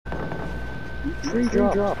Free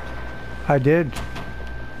drop. I did.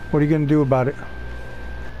 What are you gonna do about it?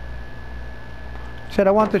 Said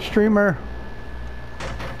I want the streamer.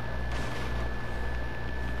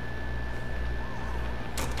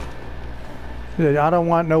 Said, I don't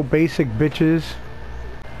want no basic bitches.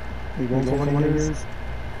 You going for one of yours?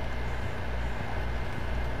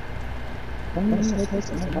 I'm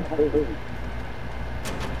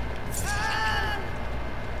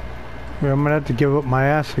gonna have to give up my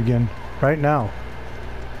ass again, right now.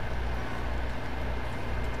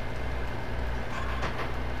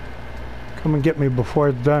 Come and get me before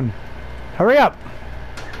it's done. Hurry up!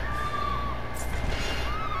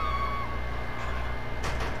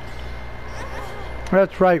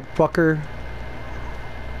 That's right, fucker.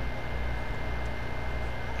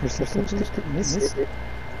 You're supposed to miss it.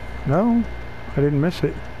 No, I didn't miss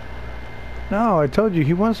it. No, I told you,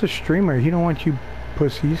 he wants a streamer. He don't want you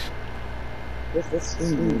pussies.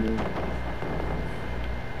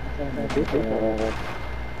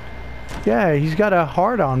 Yeah, he's got a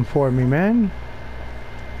hard on for me, man.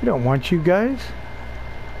 He don't want you guys.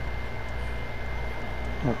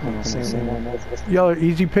 Y'all are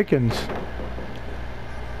easy pickings.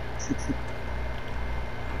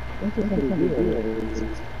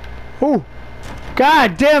 Oh,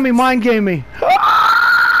 God damn, he mind game me.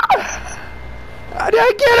 Did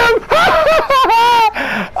I get him?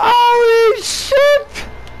 Holy shit!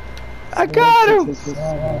 I got him!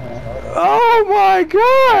 Oh my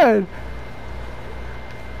God!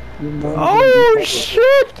 Oh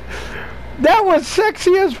shit! That was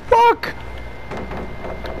sexy as fuck!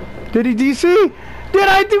 Did he DC? Did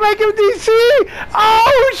I make him DC?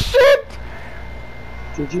 Oh shit!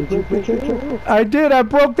 Did you break it? I did, I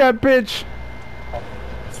broke that bitch!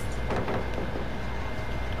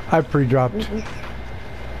 I pre-dropped.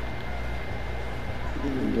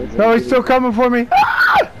 No, he's still coming for me.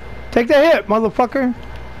 Ah! Take the hit, motherfucker.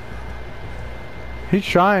 He's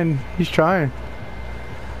trying. He's trying.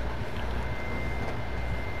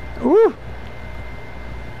 Ooh.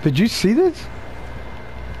 Did you see this?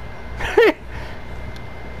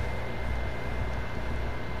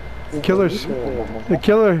 Killers. The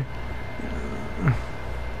killer.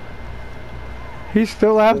 He's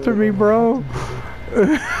still after me, bro.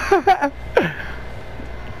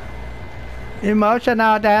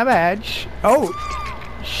 Emotional damage. Oh,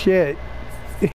 shit.